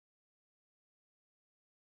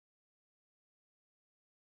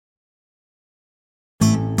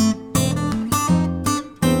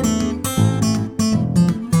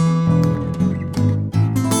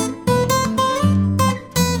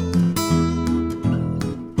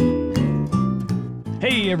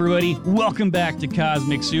Hey everybody, welcome back to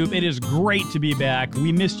Cosmic Soup. It is great to be back.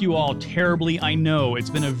 We missed you all terribly, I know. It's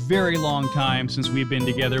been a very long time since we've been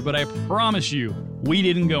together, but I promise you, we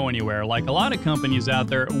didn't go anywhere. Like a lot of companies out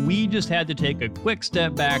there, we just had to take a quick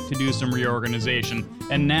step back to do some reorganization.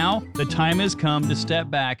 And now, the time has come to step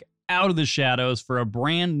back out of the shadows for a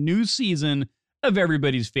brand new season of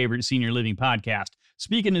everybody's favorite senior living podcast.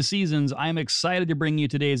 Speaking of seasons, I'm excited to bring you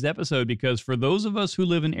today's episode because for those of us who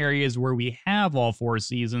live in areas where we have all four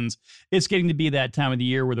seasons, it's getting to be that time of the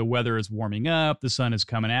year where the weather is warming up, the sun is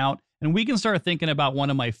coming out, and we can start thinking about one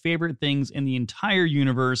of my favorite things in the entire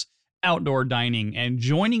universe, outdoor dining. And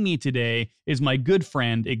joining me today is my good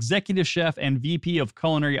friend, executive chef and VP of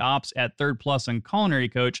culinary ops at Third Plus and culinary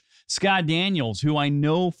coach, Scott Daniels, who I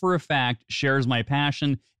know for a fact shares my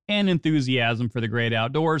passion and enthusiasm for the great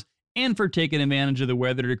outdoors and for taking advantage of the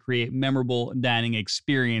weather to create memorable dining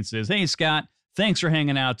experiences. Hey, Scott, thanks for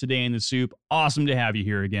hanging out today in the soup. Awesome to have you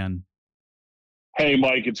here again. Hey,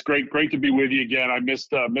 Mike, it's great to be with you again. I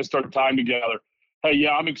missed our time together. Hey,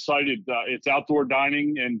 yeah, I'm excited. It's outdoor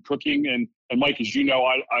dining and cooking, and Mike, as you know,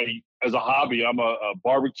 I as a hobby, I'm a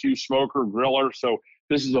barbecue smoker, griller. So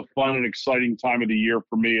this is a fun and exciting time of the year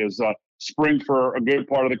for me as spring for a good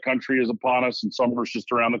part of the country is upon us and summer's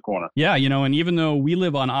just around the corner. Yeah, and even though we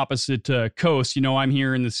live on opposite coasts, I'm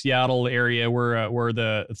here in the Seattle area where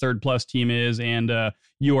the Third Plus team is, and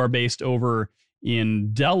you are based over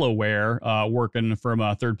in Delaware, working from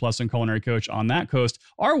a Third Plus and culinary coach on that coast.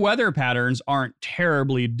 Our weather patterns aren't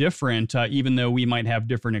terribly different, even though we might have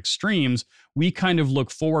different extremes. We kind of look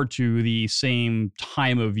forward to the same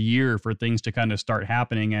time of year for things to kind of start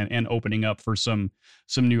happening and opening up for some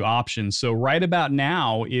new options. So right about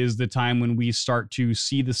now is the time when we start to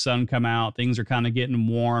see the sun come out. Things are kind of getting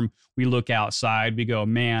warm. We look outside. We go,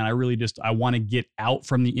 man, I want to get out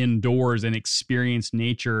from the indoors and experience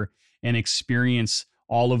nature and experience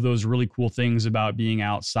all of those really cool things about being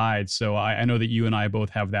outside. So I know that you and I both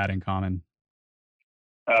have that in common.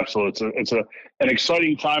 Absolutely. It's an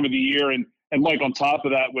exciting time of the year. And Mike, on top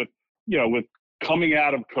of that, with coming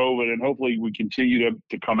out of COVID, and hopefully we continue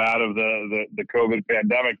to come out of the COVID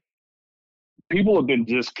pandemic, people have been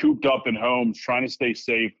just cooped up in homes trying to stay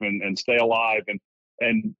safe and stay alive.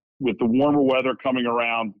 And with the warmer weather coming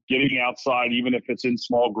around, getting outside, even if it's in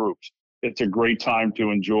small groups, it's a great time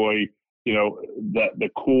to enjoy, the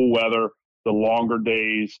cool weather, the longer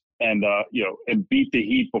days, and beat the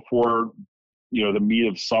heat before, the meat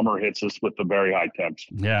of summer hits us with the very high temps.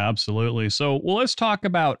 Yeah, absolutely. So, let's talk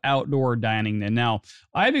about outdoor dining then. Now,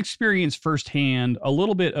 I've experienced firsthand a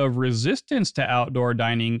little bit of resistance to outdoor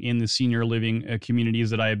dining in the senior living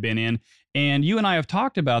communities that I've been in. And you and I have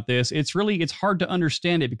talked about this. It's hard to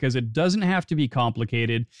understand it because it doesn't have to be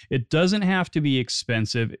complicated. It doesn't have to be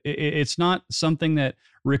expensive. It's not something that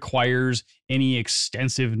requires any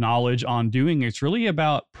extensive knowledge on doing. It's really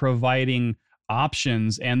about providing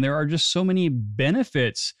options. And there are just so many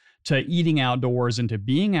benefits to eating outdoors and to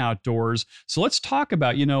being outdoors. So let's talk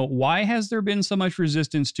about, why has there been so much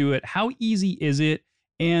resistance to it? How easy is it?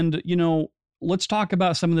 And, let's talk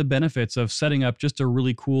about some of the benefits of setting up just a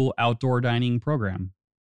really cool outdoor dining program.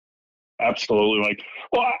 Absolutely, Mike.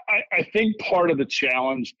 Well, I think part of the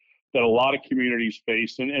challenge that a lot of communities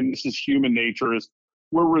face, and this is human nature, is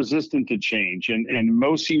we're resistant to change. And in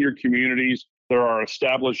most senior communities, there are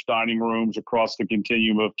established dining rooms across the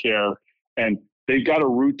continuum of care, and they've got a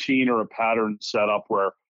routine or a pattern set up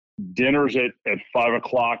where dinner's at 5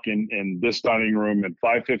 o'clock in this dining room and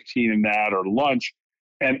 5:15 in that, or lunch,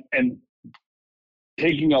 and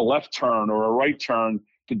taking a left turn or a right turn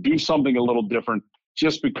to do something a little different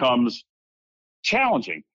just becomes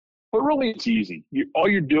challenging. But really, it's easy. All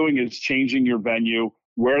you're doing is changing your venue,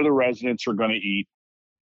 where the residents are going to eat,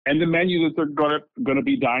 and the menu that they're going to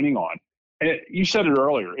be dining on. And you said it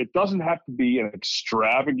earlier, it doesn't have to be an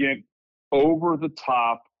extravagant,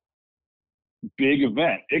 over-the-top, big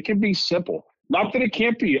event. It can be simple. Not that it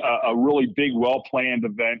can't be a really big, well-planned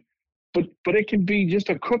event, but it can be just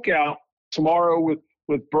a cookout tomorrow with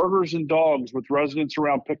burgers and dogs, with residents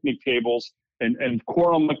around picnic tables, and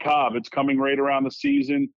corn on the cob. It's coming right around the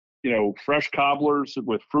season. Fresh cobblers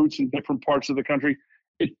with fruits in different parts of the country.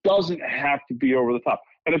 It doesn't have to be over the top.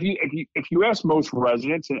 And if you ask most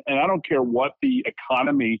residents, and I don't care what the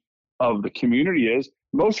economy of the community is,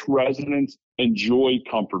 most residents enjoy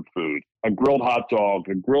comfort food: a grilled hot dog,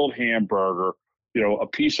 a grilled hamburger, a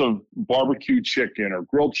piece of barbecue chicken or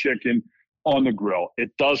grilled chicken on the grill.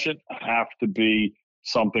 It doesn't have to be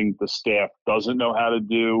something the staff doesn't know how to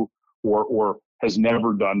do or has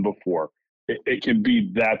never done before. It can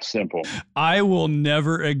be that simple. I will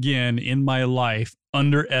never again in my life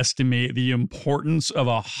underestimate the importance of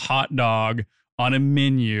a hot dog on a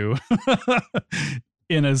menu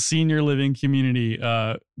in a senior living community,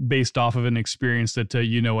 based off of an experience that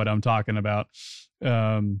you know what I'm talking about.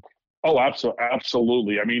 Oh,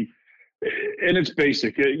 absolutely. I mean, and it's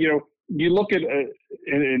basic. You look at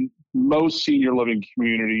in most senior living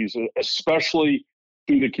communities, especially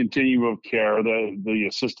through the continuum of care, the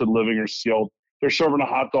assisted living or skilled, they're serving a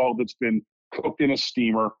hot dog that's been cooked in a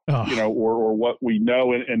steamer, or what we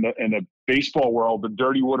know in the baseball world, the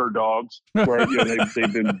dirty water dogs, where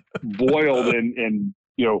they've been boiled in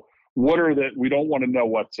water that we don't want to know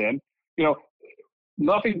what's in.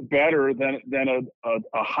 Nothing better than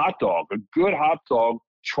a hot dog, a good hot dog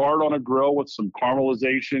charred on a grill with some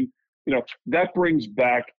caramelization. That brings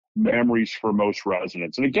back memories for most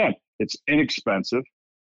residents. And again, it's inexpensive.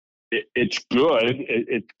 It's good.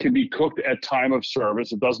 It can be cooked at time of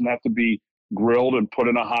service. It doesn't have to be grilled and put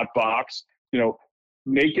in a hot box.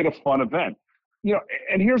 Make it a fun event.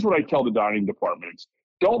 And here's what I tell the dining departments: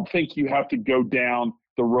 don't think you have to go down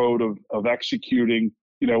the road of executing,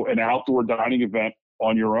 an outdoor dining event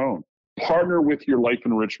on your own. Partner with your life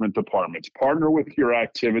enrichment departments. Partner with your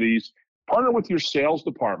activities. Partner with your sales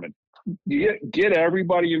department. Get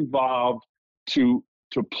everybody involved to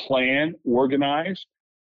plan, organize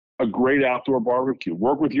a great outdoor barbecue.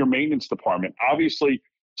 Work with your maintenance department. Obviously,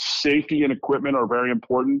 safety and equipment are very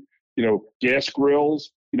important. Gas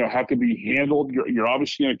grills, have to be handled. You're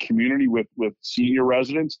obviously in a community with senior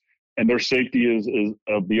residents, and their safety is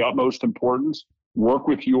of the utmost importance. Work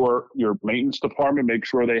with your maintenance department. Make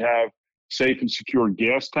sure they have safe and secure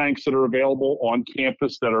gas tanks that are available on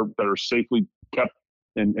campus that are safely kept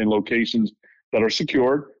in locations that are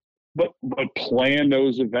secured. But plan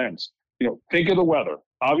those events. Think of the weather.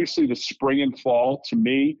 Obviously, the spring and fall, to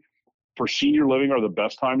me, for senior living, are the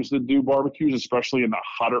best times to do barbecues, especially in the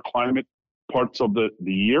hotter climate parts of the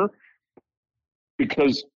year,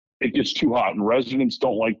 because it gets too hot, and residents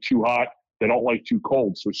don't like too hot. They don't like too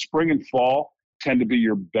cold. So spring and fall tend to be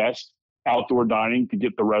your best outdoor dining to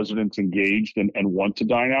get the residents engaged and want to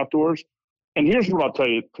dine outdoors. And here's what I'll tell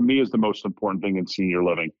you, to me, is the most important thing in senior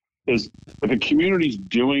living is if a community's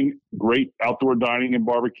doing great outdoor dining and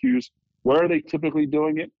barbecues, where are they typically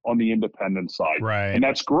doing it? On the independent side. Right. And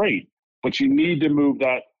that's great, but you need to move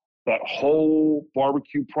that whole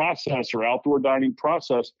barbecue process or outdoor dining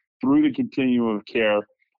process through the continuum of care,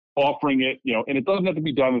 offering it, and it doesn't have to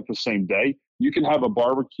be done at the same day. You can have a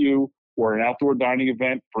barbecue or an outdoor dining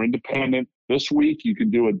event for independent this week. You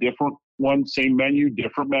can do a different one, same menu,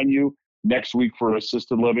 different menu next week for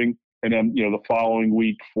assisted living. And then, the following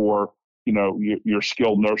week for, your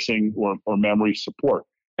skilled nursing or memory support.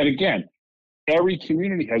 And again, every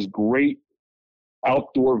community has great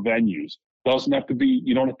outdoor venues. Doesn't have to be,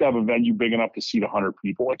 you don't have to have a venue big enough to seat 100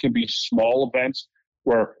 people. It can be small events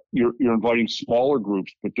where you're inviting smaller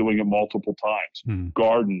groups, but doing it multiple times.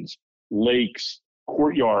 Gardens, lakes,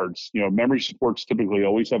 courtyards. Memory supports typically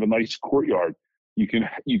always have a nice courtyard. You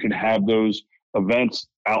can have those events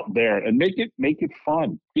out there and make it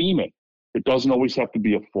fun. Theme it. It doesn't always have to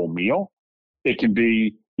be a full meal. It can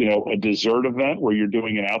be, a dessert event where you're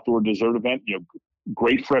doing an outdoor dessert event.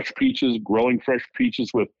 Great fresh peaches, grilling fresh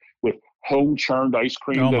peaches with home churned ice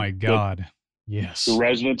cream. Oh my God. Yes. The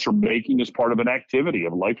residents are making as part of an activity,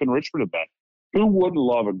 of life enrichment event. Who wouldn't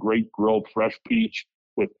love a great grilled fresh peach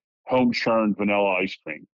with home churned vanilla ice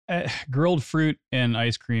cream? Grilled fruit and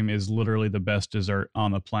ice cream is literally the best dessert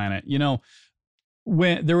on the planet.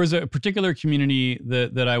 When there was a particular community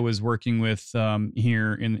that I was working with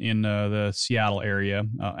here in the Seattle area,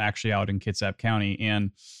 actually out in Kitsap County,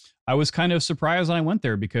 and I was kind of surprised when I went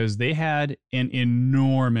there because they had an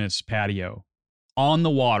enormous patio on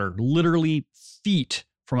the water, literally feet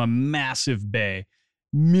from a massive bay,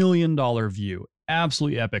 $1 million view,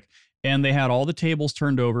 absolutely epic. And they had all the tables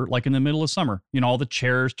turned over, like in the middle of summer, all the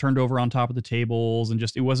chairs turned over on top of the tables, and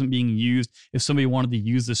just, it wasn't being used. If somebody wanted to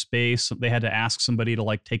use the space, they had to ask somebody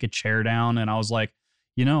to take a chair down. And I was like,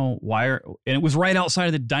 and it was right outside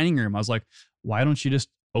of the dining room. I was like, why don't you just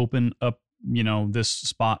open up, this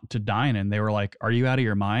spot to dine? And they were like, are you out of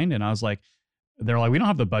your mind? And I was like, they're like, we don't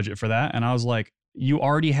have the budget for that. And I was like, you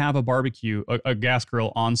already have a barbecue, a gas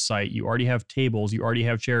grill on site. You already have tables. You already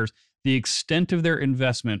have chairs. The extent of their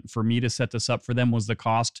investment for me to set this up for them was the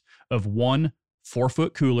cost of one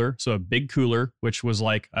 4-foot cooler. So a big cooler, which was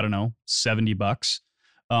 $70.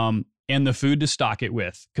 And the food to stock it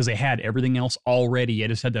with, because they had everything else already. I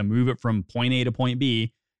just had to move it from point A to point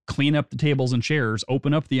B, clean up the tables and chairs,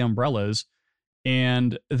 open up the umbrellas,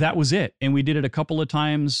 and that was it. And we did it a couple of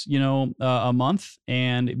times, a month,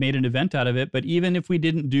 and it made an event out of it. But even if we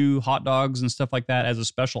didn't do hot dogs and stuff like that as a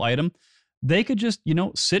special item, they could just,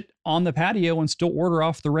 sit on the patio and still order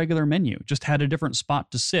off the regular menu, just had a different spot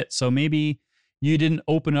to sit. So maybe you didn't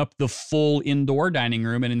open up the full indoor dining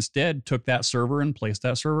room and instead took that server and placed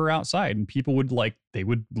that server outside. And people they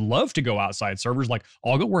would love to go outside. Servers like,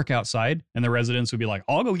 I'll go work outside. And the residents would be like,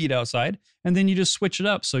 I'll go eat outside. And then you just switch it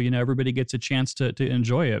up. So, everybody gets a chance to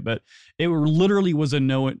enjoy it. But it literally was a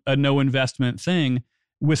no investment thing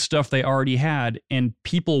with stuff they already had and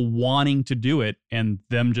people wanting to do it and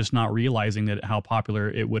them just not realizing that how popular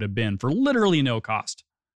it would have been for literally no cost.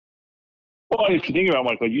 Well, if you think about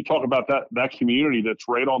it, like you talk about that community that's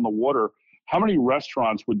right on the water, how many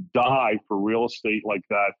restaurants would die for real estate like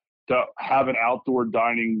that to have an outdoor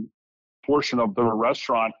dining portion of their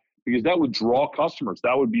restaurant? Because that would draw customers.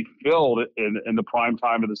 That would be filled in the prime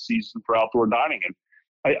time of the season for outdoor dining.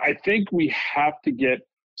 And I think we have to get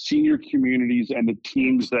senior communities and the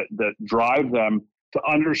teams that drive them to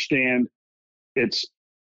understand it's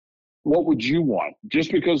what would you want?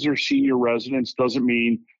 Just because they're senior residents doesn't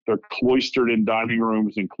mean they're cloistered in dining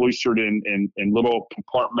rooms and cloistered in little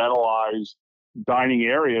compartmentalized dining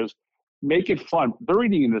areas. Make it fun. They're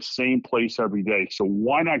eating in the same place every day. So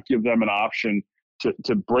why not give them an option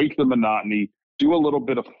to break the monotony, do a little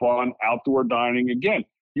bit of fun outdoor dining? Again,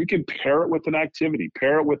 you can pair it with an activity,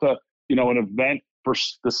 pair it with an event for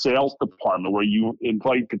the sales department where you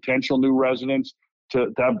invite potential new residents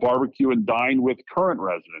to have barbecue and dine with current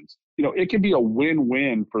residents. It can be a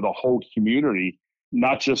win-win for the whole community,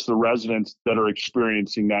 not just the residents that are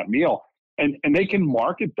experiencing that meal. And they can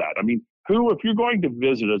market that. I mean, if you're going to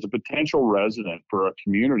visit as a potential resident for a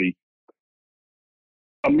community,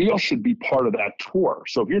 a meal should be part of that tour.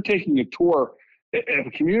 So if you're taking a tour, if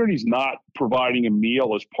a community's not providing a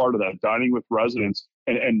meal as part of that, dining with residents,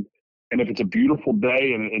 and if it's a beautiful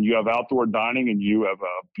day and you have outdoor dining and you have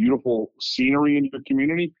a beautiful scenery in your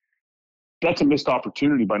community, that's a missed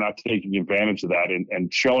opportunity by not taking advantage of that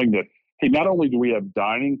and showing that, hey, not only do we have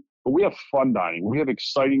dining, but we have fun dining. We have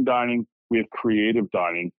exciting dining. We have creative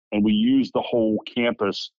dining. And we use the whole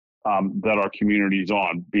campus that our community is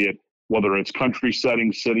on, be it whether it's country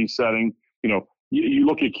setting, city setting. You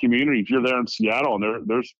look at communities, you're there in Seattle, and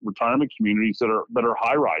there's retirement communities that are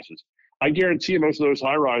high rises. I guarantee you most of those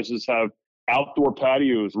high rises have outdoor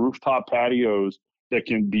patios, rooftop patios that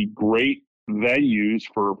can be great venues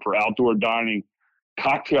for outdoor dining,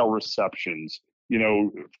 cocktail receptions,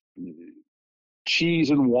 cheese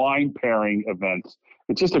and wine pairing events.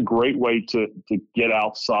 It's just a great way to get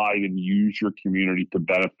outside and use your community to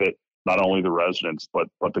benefit not only the residents, but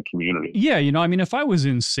the community. Yeah. If I was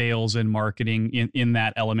in sales and marketing in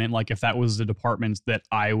that element, like if that was the departments that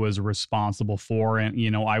I was responsible for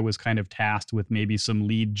and, I was kind of tasked with maybe some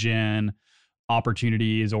lead gen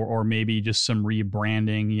opportunities or maybe just some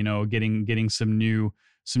rebranding, getting some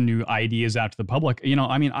new ideas out to the public.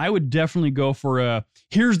 I would definitely go for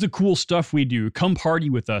here's the cool stuff we do, come party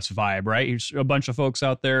with us vibe, right? There's a bunch of folks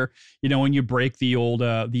out there, when you break the old,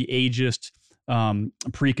 the ageist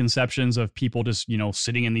preconceptions of people just,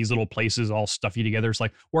 sitting in these little places all stuffy together. It's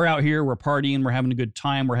like, we're out here, we're partying, we're having a good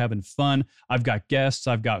time, we're having fun. I've got guests,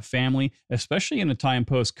 I've got family, especially in a time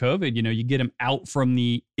post-COVID, you get them out from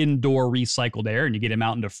the indoor recycled air and you get them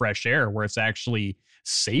out into fresh air where it's actually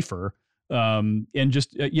safer. And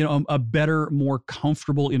just, a better, more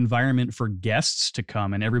comfortable environment for guests to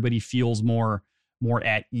come and everybody feels more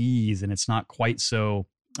at ease and it's not quite so,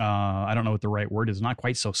 I don't know what the right word is, not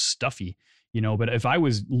quite so stuffy. But if I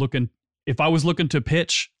was looking to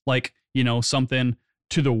pitch like, something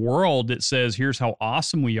to the world that says, here's how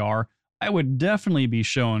awesome we are, I would definitely be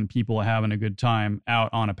showing people having a good time out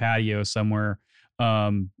on a patio somewhere,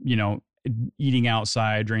 eating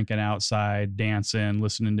outside, drinking outside, dancing,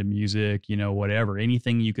 listening to music, whatever,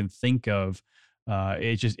 anything you can think of.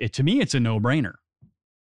 To me, it's a no-brainer.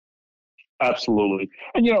 Absolutely.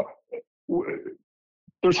 And,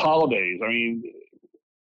 there's holidays. I mean,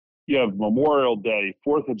 you have Memorial Day,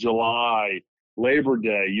 4th of July, Labor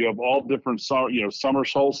Day. You have all different summer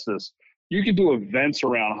solstice. You can do events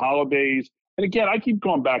around holidays. And again, I keep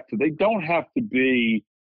going back to, they don't have to be,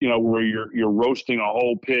 where you're roasting a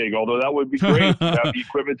whole pig, although that would be great if you have the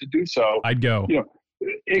equipment to do so. I'd go.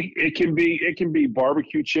 It can be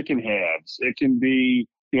barbecue chicken halves. It can be,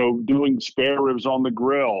 doing spare ribs on the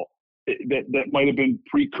grill that might have been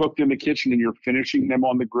pre-cooked in the kitchen and you're finishing them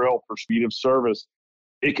on the grill for speed of service.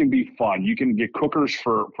 It can be fun. You can get cookers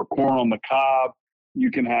for corn on the cob. You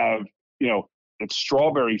can have, it's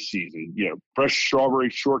strawberry season, fresh strawberry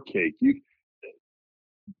shortcake.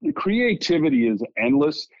 The creativity is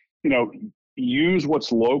endless. Use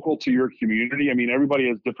what's local to your community. I mean, everybody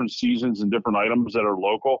has different seasons and different items that are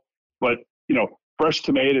local, but, fresh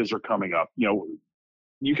tomatoes are coming up.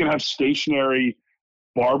 you can have stationary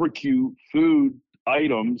barbecue food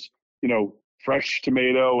items, fresh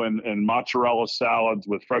tomato and mozzarella salads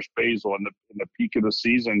with fresh basil in the peak of the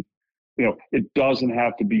season. It doesn't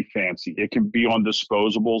have to be fancy. It can be on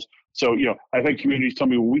disposables. So, I've had communities tell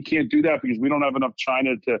me, well, we can't do that because we don't have enough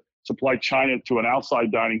china to supply china to an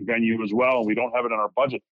outside dining venue as well. And we don't have it in our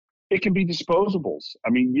budget. It can be disposables.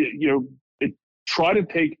 I mean, try to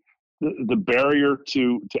take the barrier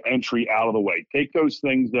to entry out of the way. Take those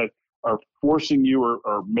things that are forcing you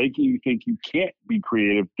or making you think you can't be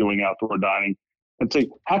creative doing outdoor dining and say,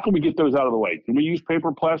 how can we get those out of the way? Can we use paper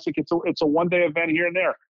and plastic? It's a one-day event here and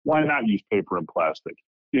there. Why not use paper and plastic?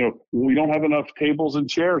 We don't have enough tables and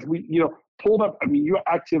chairs. Pulled up. I mean, your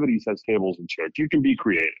activities has tables and chairs. You can be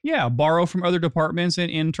creative. Yeah, borrow from other departments. And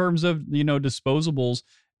in terms of, disposables,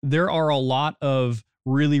 there are a lot of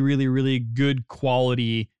really, really, really good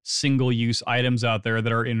quality single-use items out there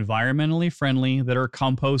that are environmentally friendly, that are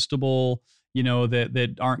compostable,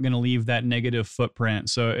 that aren't going to leave that negative footprint.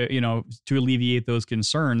 So, to alleviate those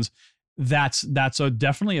concerns, that's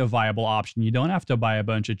definitely a viable option. You don't have to buy a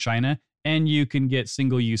bunch of china, and you can get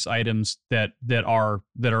single-use items that are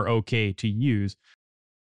okay to use.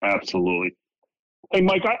 Absolutely. Hey,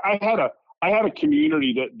 Mike, I had a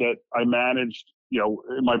community that I managed,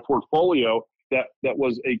 in my portfolio that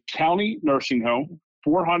was a county nursing home,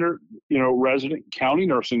 400 resident county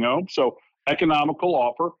nursing home. So economical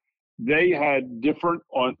offer. They had different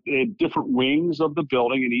wings of the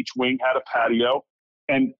building, and each wing had a patio,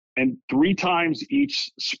 and 3 times each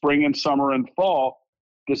spring and summer and fall,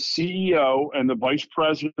 the CEO and the vice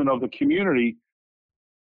president of the community,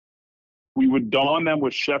 we would don them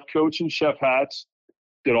with chef coats and chef hats,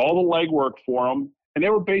 did all the legwork for them, and they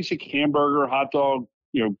were basic hamburger, hot dog,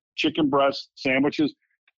 chicken breast sandwiches.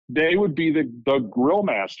 They would be the grill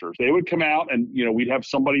masters. They would come out and, we'd have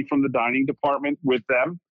somebody from the dining department with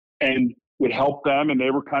them and would help them. And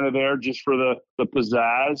they were kind of there just for the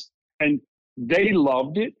pizzazz. And they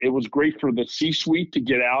loved it. It was great for the C-suite to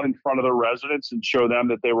get out in front of the residents and show them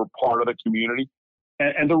that they were part of the community.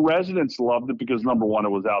 And the residents loved it because, number one, it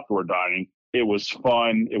was outdoor dining. It was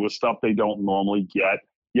fun. It was stuff they don't normally get.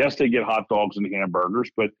 Yes, they get hot dogs and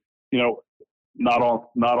hamburgers, but, not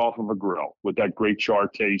off of a grill with that great char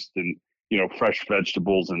taste and, fresh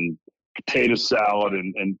vegetables and potato salad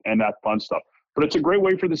and that fun stuff. But it's a great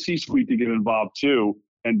way for the C-suite to get involved too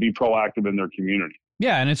and be proactive in their community.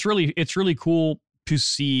 Yeah, and it's really cool to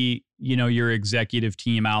see, your executive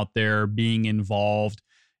team out there being involved,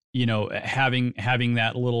 having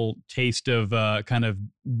that little taste of kind of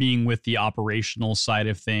being with the operational side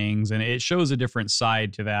of things, and it shows a different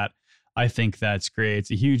side to that. I think that's great.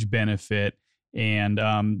 It's a huge benefit. And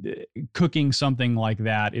cooking something like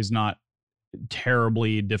that is not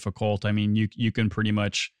terribly difficult. I mean, you can pretty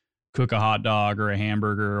much cook a hot dog or a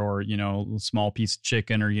hamburger or, a small piece of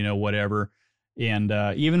chicken or, whatever. And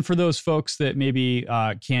even for those folks that maybe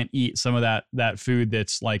can't eat some of that food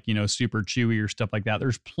that's like, super chewy or stuff like that,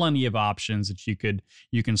 there's plenty of options that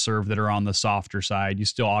you can serve that are on the softer side. You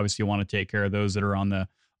still obviously want to take care of those that are on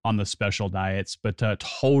the special diets, but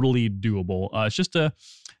totally doable. It's just a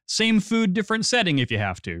same food, different setting if you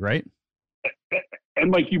have to, right?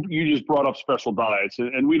 And Mike, you just brought up special diets,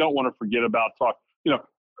 and we don't want to forget about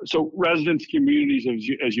so residents, communities,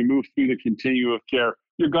 as you move through the continuum of care,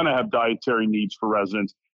 you're going to have dietary needs for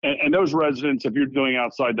residents. And those residents, if you're doing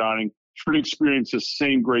outside dining, should experience the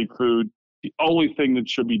same great food. The only thing that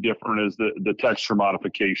should be different is the texture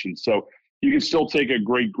modification. So you can still take a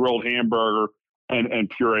great grilled hamburger and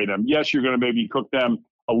puree them. Yes, you're going to maybe cook them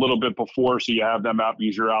a little bit before so you have them out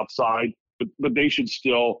because you're outside, but they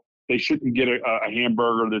shouldn't get a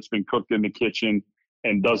hamburger that's been cooked in the kitchen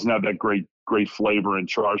and doesn't have that great flavor and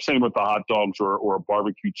char. Same with the hot dogs or a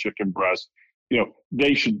barbecue chicken breast.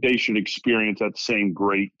 They should experience that same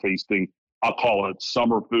great tasting, I'll call it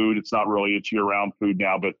summer food. It's not really, it's year-round food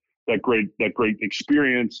now, but that great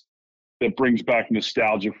experience that brings back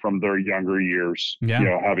nostalgia from their younger years,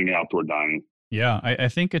 having outdoor dining. Yeah, I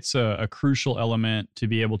think it's a crucial element to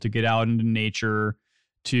be able to get out into nature,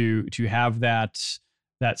 to have that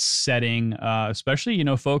setting,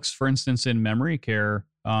 especially, folks, for instance, in memory care,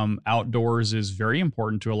 outdoors is very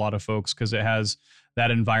important to a lot of folks because it has that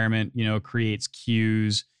environment, creates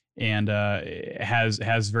cues and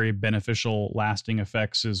has very beneficial lasting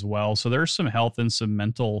effects as well. So there's some health and some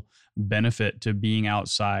mental benefit to being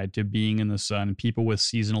outside, to being in the sun. People with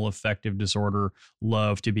seasonal affective disorder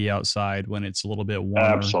love to be outside when it's a little bit warmer.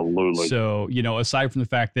 Absolutely. So, aside from the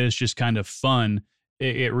fact that it's just kind of fun,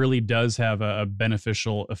 it really does have a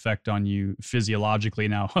beneficial effect on you physiologically.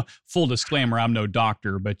 Now, full disclaimer, I'm no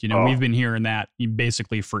doctor, but we've been hearing that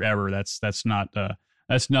basically forever. That's not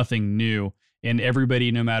That's nothing new. And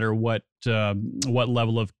everybody, no matter what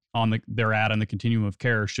level of they're at on the continuum of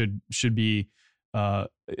care, should be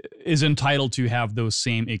is entitled to have those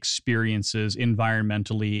same experiences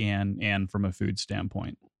environmentally and from a food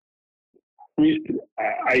standpoint.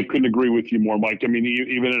 I couldn't agree with you more, Mike. I mean,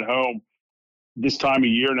 even at home, this time of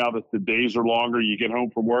year, now that the days are longer, you get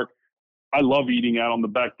home from work, I love eating out on the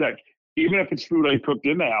back deck. Even if it's food I cooked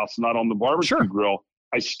in the house, not on the barbecue grill,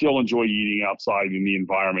 I still enjoy eating outside in the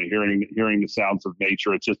environment, hearing the sounds of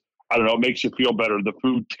nature. It's just, I don't know, it makes you feel better. The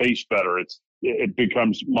food tastes better. It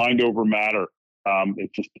becomes mind over matter.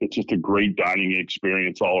 It's just a great dining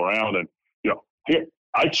experience all around. And, here,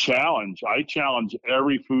 I challenge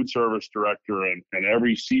every food service director and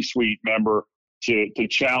every C-suite member to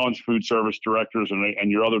challenge food service directors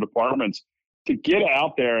and your other departments to get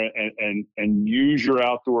out there and use your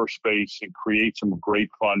outdoor space and create some great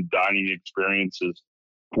fun dining experiences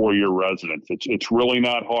for your residents. It's really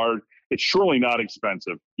not hard. It's surely not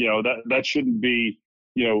expensive. That shouldn't be,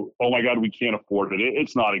 oh my God, we can't afford it.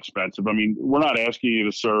 It's not expensive. I mean, we're not asking you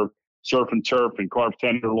to serve surf and turf and carved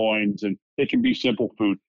tenderloins, and it can be simple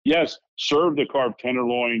food. Yes, serve the carved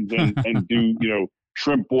tenderloins and do,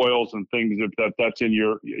 shrimp boils and things that's in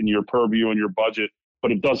your purview and your budget,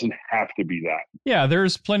 but it doesn't have to be that. Yeah,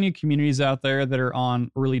 there's plenty of communities out there that are on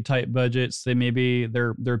really tight budgets. They maybe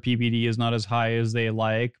their PPD is not as high as they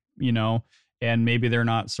like, and maybe they're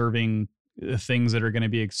not serving things that are going to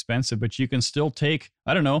be expensive, but you can still take,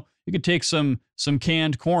 I don't know, you could take some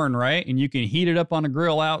canned corn, right? And you can heat it up on a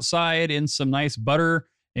grill outside in some nice butter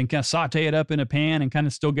and kind of saute it up in a pan and kind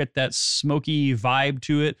of still get that smoky vibe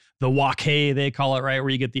to it. The wok they call it, right? Where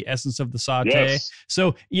you get the essence of the saute. Yes.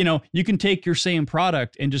 So, you can take your same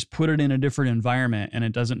product and just put it in a different environment, and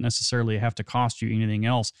it doesn't necessarily have to cost you anything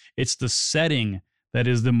else. It's the setting that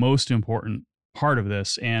is the most important part of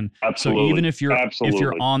this. And Absolutely. So even if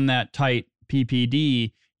you're on that tight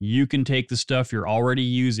PPD, you can take the stuff you're already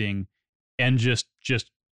using and just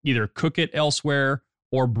either cook it elsewhere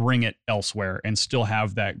or bring it elsewhere and still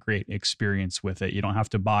have that great experience with it. You don't have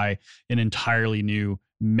to buy an entirely new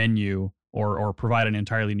menu or provide an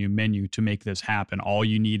entirely new menu to make this happen. All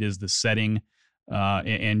you need is the setting,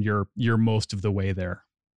 and you're most of the way there.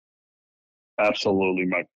 Absolutely,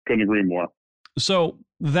 Mike. Couldn't agree more. So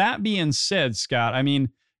that being said, Scott, I mean,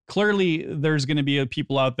 clearly there's going to be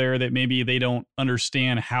people out there that maybe they don't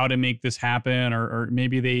understand how to make this happen, or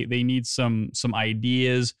maybe they need some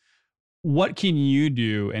ideas. What can you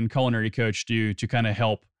do and Culinary Coach do to kind of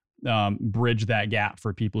help bridge that gap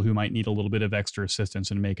for people who might need a little bit of extra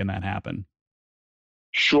assistance in making that happen?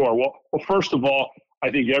 Sure. Well, first of all,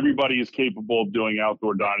 I think everybody is capable of doing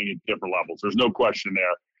outdoor dining at different levels. There's no question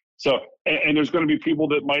there. So, and there's going to be people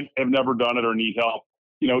that might have never done it or need help.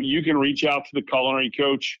 You can reach out to the Culinary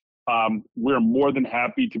Coach. We're more than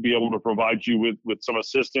happy to be able to provide you with some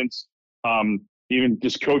assistance. Even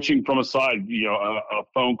just coaching from a side, a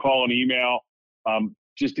phone call, an email,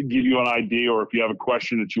 just to give you an idea, or if you have a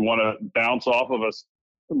question that you want to bounce off of us,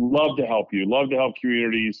 love to help you. Love to help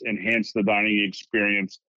communities enhance the dining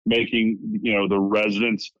experience, making, the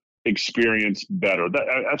residents' experience better.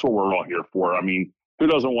 That's what we're all here for. I mean, who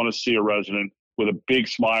doesn't want to see a resident with a big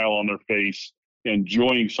smile on their face,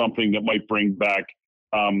 enjoying something that might bring back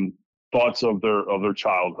thoughts of their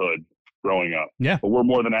childhood growing up? Yeah. But we're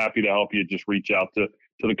more than happy to help you. Just reach out to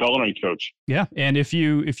the Culinary Coach. Yeah. And if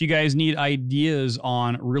you guys need ideas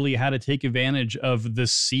on really how to take advantage of the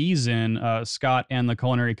season, Scott and the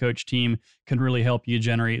Culinary Coach team can really help you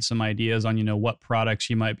generate some ideas on, what products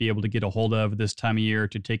you might be able to get a hold of this time of year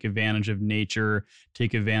to take advantage of nature,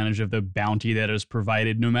 take advantage of the bounty that is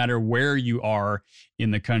provided. No matter where you are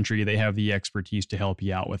in the country, they have the expertise to help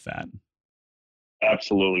you out with that.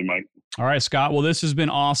 Absolutely, Mike. All right, Scott. Well, this has been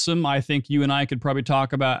awesome. I think you and I could probably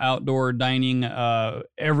talk about outdoor dining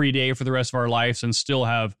every day for the rest of our lives and still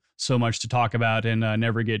have so much to talk about and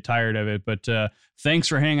never get tired of it. But thanks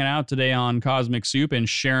for hanging out today on Cosmic Soup and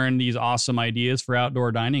sharing these awesome ideas for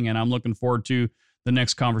outdoor dining. And I'm looking forward to the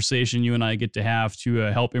next conversation you and I get to have to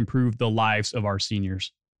help improve the lives of our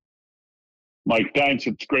seniors. Mike, thanks.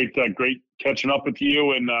 It's great catching up with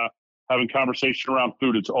you and having conversation around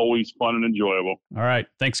food. It's always fun and enjoyable. All right.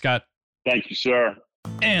 Thanks, Scott. Thank you, sir.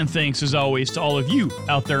 And thanks, as always, to all of you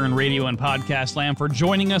out there in radio and podcast land for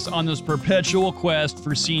joining us on this perpetual quest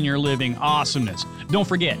for senior living awesomeness. Don't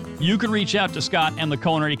forget, you can reach out to Scott and the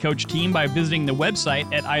Culinary Coach team by visiting the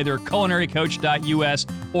website at either culinarycoach.us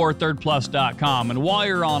or thirdplus.com. And while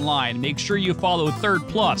you're online, make sure you follow Third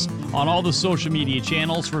Plus on all the social media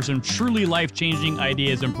channels for some truly life-changing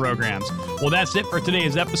ideas and programs. Well, that's it for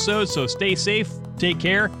today's episode, so stay safe, take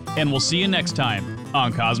care, and we'll see you next time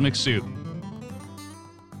on Cosmic Soup.